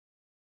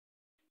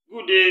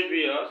Good day,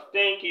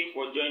 viewers.2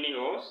 for joining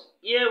us.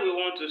 Here we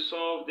want to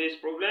solve this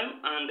problem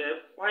and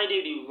find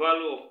the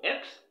value of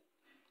x.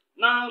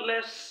 Now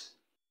let's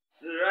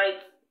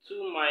write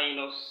 2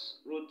 minus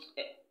root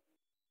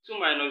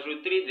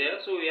 3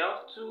 there. So we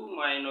have 2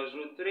 minus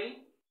root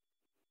 3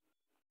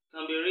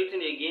 can be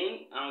written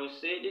again, and we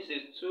say this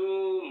is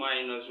 2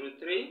 minus root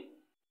 3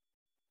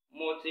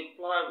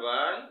 multiplied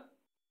by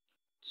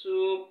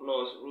 2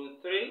 plus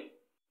root 3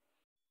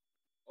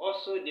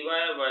 also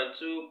divided by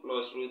 2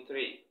 plus root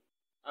 3.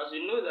 As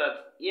we know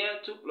that here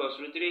 2 plus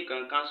root 3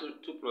 can cancel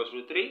 2 plus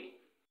root 3.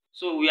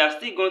 So we are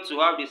still going to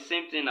have the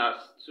same thing as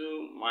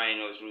 2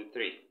 minus root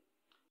 3.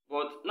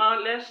 But now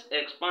let's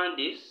expand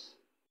this.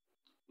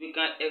 We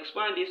can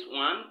expand this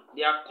one.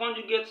 They are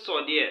conjugate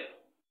sort there.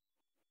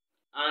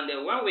 And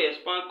when we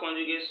expand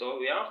conjugate sort,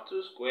 we have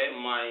 2 squared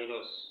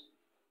minus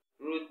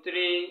root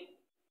 3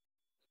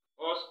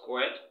 all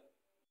squared.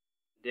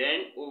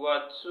 Then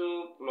over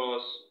 2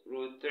 plus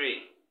root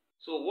 3.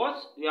 So what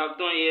we have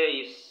done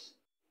here is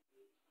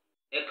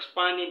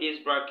expanding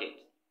this bracket,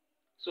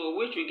 so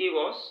which will give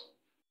us,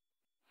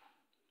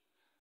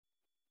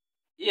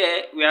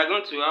 here we are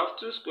going to have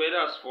 2 squared,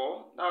 that's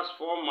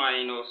 4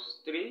 minus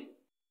 3,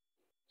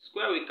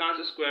 square we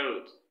cancel square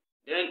root,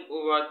 then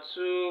over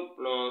 2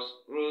 plus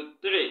root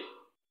 3.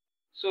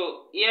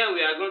 So here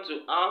we are going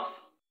to have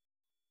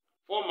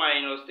 4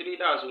 minus 3,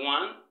 that's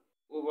 1,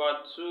 over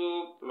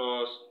 2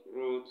 plus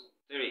root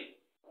 3.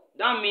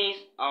 That means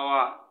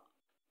our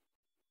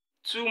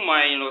 2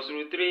 minus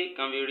root 3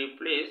 can be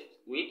replaced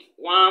with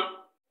 1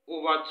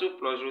 over 2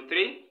 plus root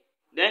 3.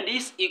 Then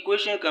this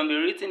equation can be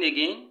written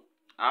again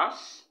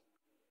as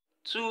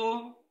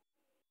 2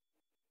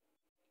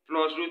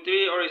 plus root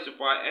 3 all raised to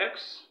power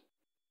x.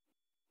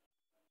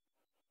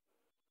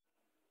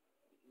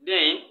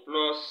 Then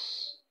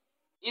plus,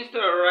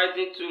 instead of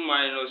writing 2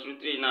 minus root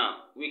 3 now,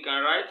 we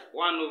can write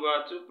 1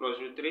 over 2 plus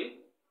root 3.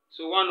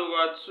 So 1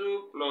 over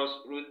 2 plus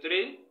root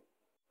 3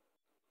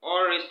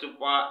 all raised to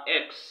power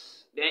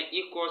x, then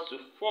equals to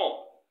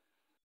 4.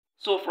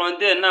 So from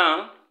there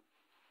now,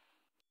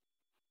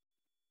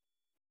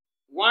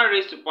 1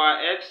 raised to power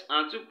x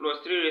and 2 plus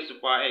 3 raised to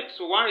power x.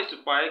 So 1 raised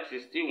to power x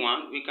is still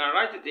 1. We can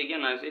write it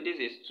again and say this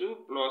is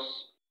 2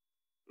 plus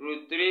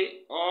root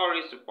 3 all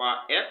raised to power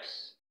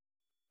x.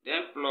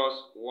 Then plus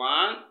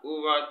 1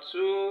 over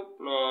 2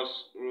 plus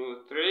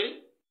root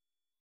 3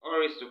 all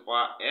raised to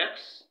power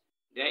x.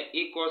 Then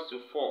equals to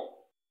 4.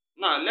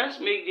 Now let's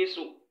make this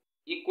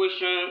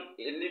equation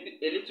a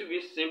little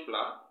bit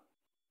simpler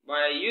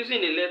by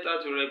using a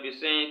letter to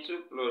represent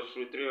 2 plus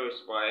root 3 raised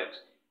to power x.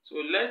 So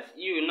let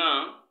u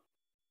now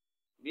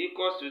be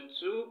equals to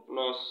 2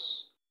 plus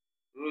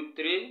root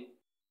 3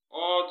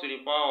 all to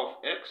the power of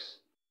x.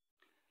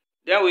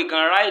 Then we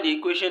can write the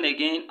equation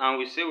again, and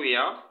we say we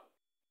have,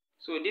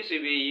 so this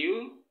will be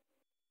u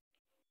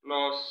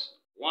plus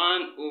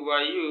 1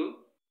 over u,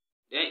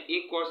 then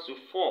equals to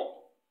 4.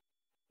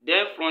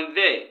 Then from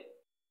there,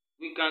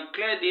 we can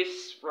clear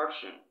this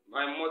fraction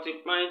by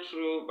multiplying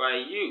through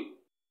by u.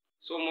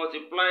 So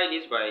multiply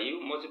this by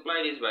u,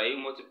 multiply this by u,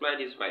 multiply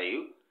this by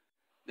u.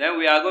 Then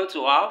we are going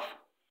to have,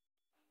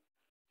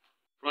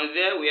 from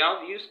there we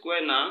have u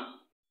squared now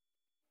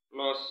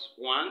plus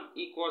 1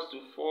 equals to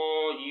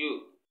 4u.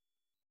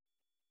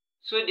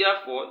 So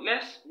therefore,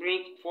 let's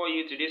bring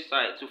 4u to this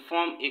side to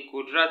form a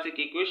quadratic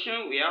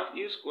equation. We have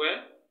u squared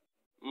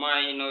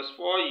minus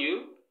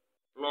 4u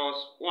plus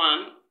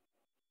 1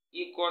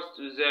 equals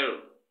to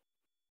 0.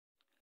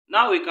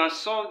 Now we can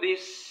solve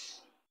this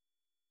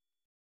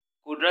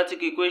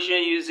quadratic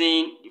equation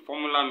using the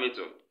formula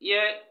method.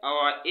 Here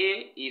our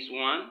a is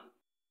 1,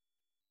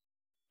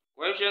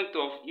 coefficient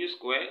of u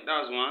squared,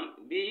 that's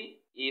 1, b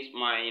is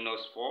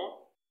minus 4,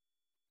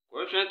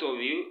 coefficient of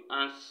u,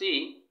 and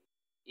c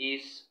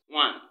is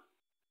 1.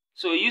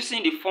 So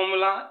using the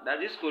formula,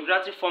 that is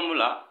quadratic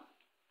formula,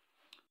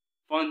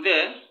 from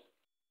there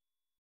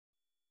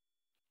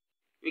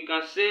we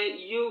can say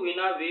u will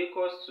now be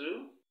equals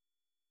to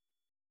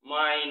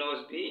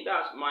minus b,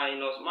 that's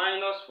minus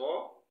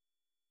 4,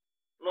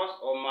 plus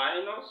or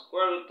minus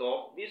square root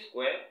of b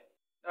squared,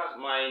 that's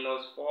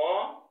minus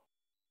 4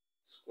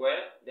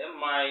 squared, then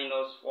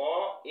minus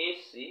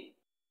 4ac,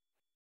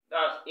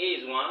 that's a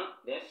is 1,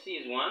 then c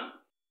is 1,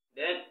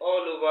 then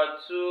all over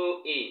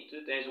 2a,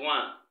 2 times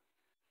 1.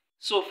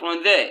 So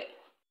from there,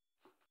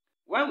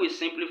 when we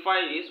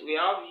simplify this, we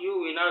have u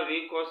will now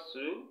be equals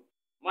to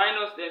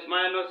minus times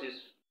minus is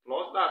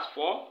plus, that's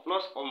 4,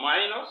 plus or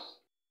minus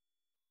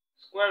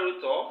square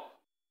root of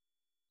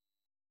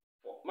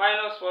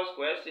minus 4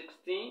 squared,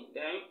 16,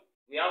 then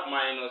we have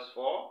minus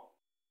 4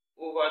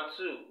 over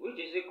 2, which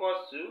is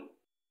equals to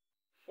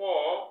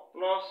 4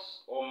 plus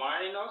or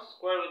minus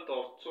square root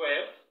of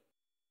 12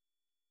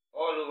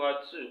 all over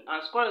 2.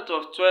 And square root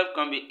of 12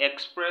 can be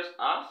expressed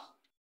as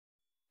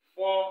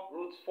 4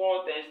 root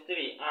 4 times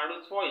 3, and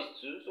root 4 is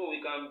 2, so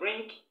we can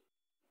bring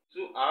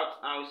 2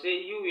 out, and we say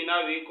u will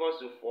now be equals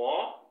to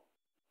 4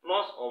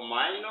 plus or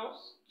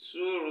minus 2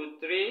 root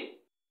 3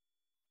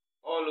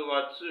 all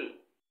over 2,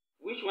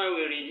 which when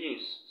we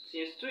reduce,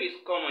 since 2 is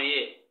common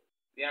here,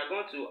 we are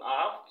going to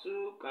have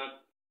 2 can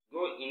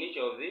go in each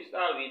of these.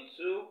 That will be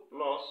 2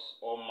 plus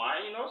or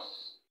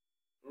minus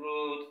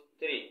root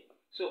 3.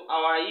 So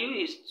our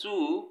u is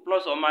 2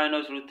 plus or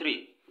minus root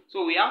 3.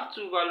 So we have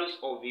 2 values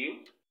of u.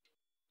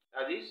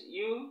 That is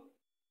u.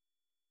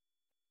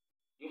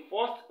 The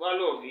first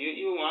value of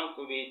u1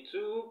 could be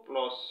 2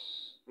 plus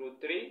root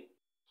 3.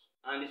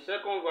 And the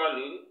second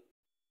value,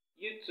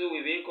 u2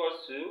 will be equal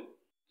to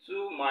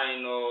 2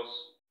 minus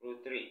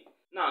root 3.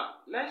 Now,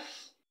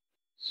 let's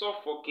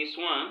solve for case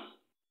 1.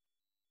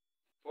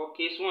 For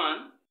case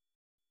 1,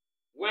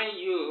 when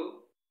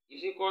u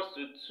is equal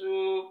to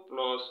 2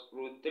 plus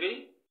root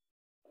 3,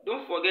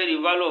 don't forget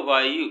the value of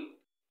our u.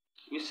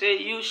 We say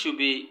u should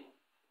be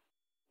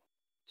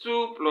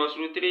 2 plus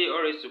root 3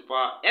 all raised to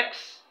power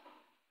x.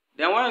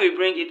 Then when we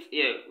bring it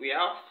here, we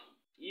have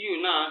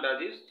u now,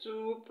 that is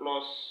 2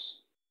 plus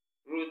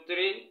root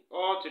 3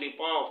 all to the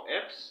power of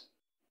x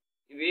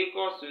will be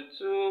equal to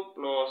 2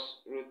 plus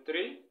root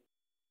 3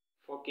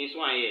 for case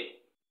 1 here.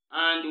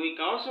 And we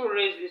can also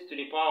raise this to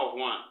the power of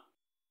 1.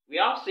 We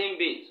have same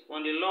base.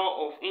 From the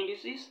law of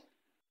indices,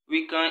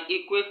 we can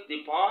equate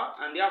the power,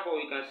 and therefore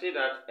we can say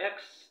that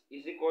x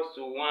is equal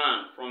to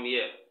 1 from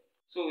here.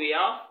 So we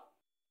have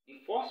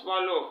the first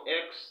value of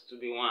x to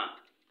be 1.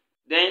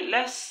 Then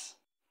let's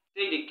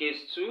take the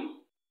case 2.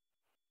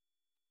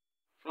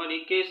 From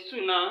the case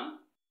 2 now,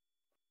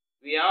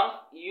 we have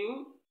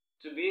u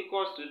to be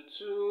equal to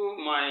 2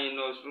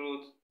 minus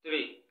root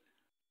 3.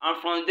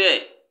 And from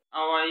there,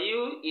 our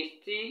u is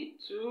still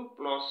 2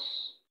 plus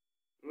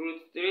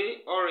root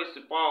 3 all raised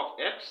to the power of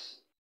x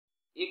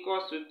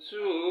equals to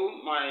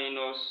 2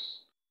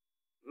 minus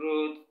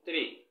root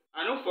 3.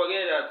 And don't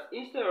forget that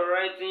instead of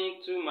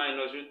writing 2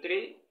 minus root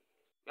 3,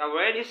 we have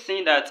already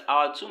seen that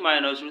our 2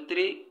 minus root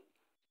 3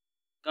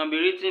 can be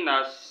written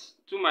as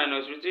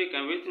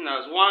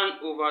 1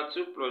 over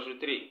 2 plus root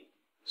 3.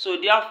 So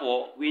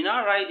therefore, we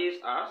now write this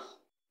as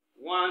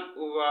 1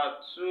 over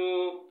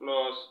 2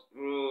 plus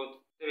root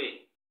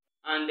 3.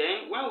 And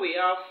then when we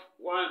have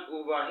 1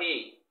 over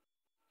a,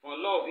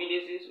 from law of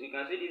indices, we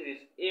can say this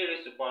is a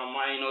raised to power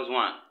minus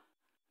 1.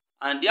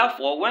 And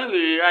therefore, when we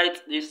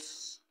rewrite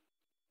this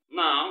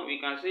now, we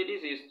can say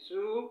this is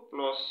 2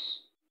 plus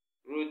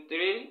root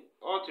 3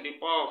 all to the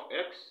power of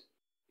x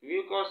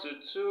equals to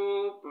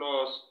 2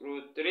 plus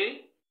root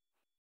 3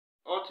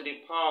 all to the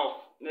power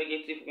of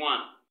negative 1.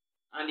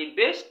 And the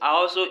base are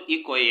also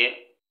equal here.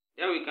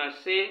 Then we can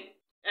say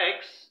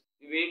x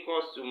will be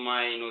equals to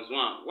minus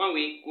 1 when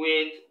we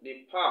equate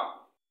the power,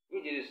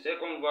 which is the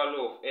second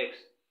value of x.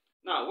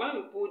 Now, when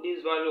we put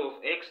this value of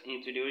x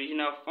into the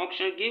original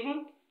function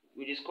given,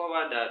 we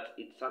discover that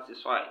it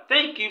satisfies.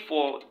 Thank you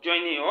for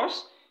joining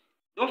us.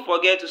 Don't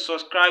forget to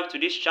subscribe to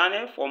this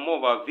channel for more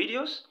of our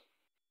videos.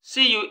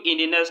 See you in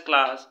the next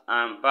class,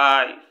 and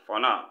bye for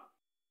now.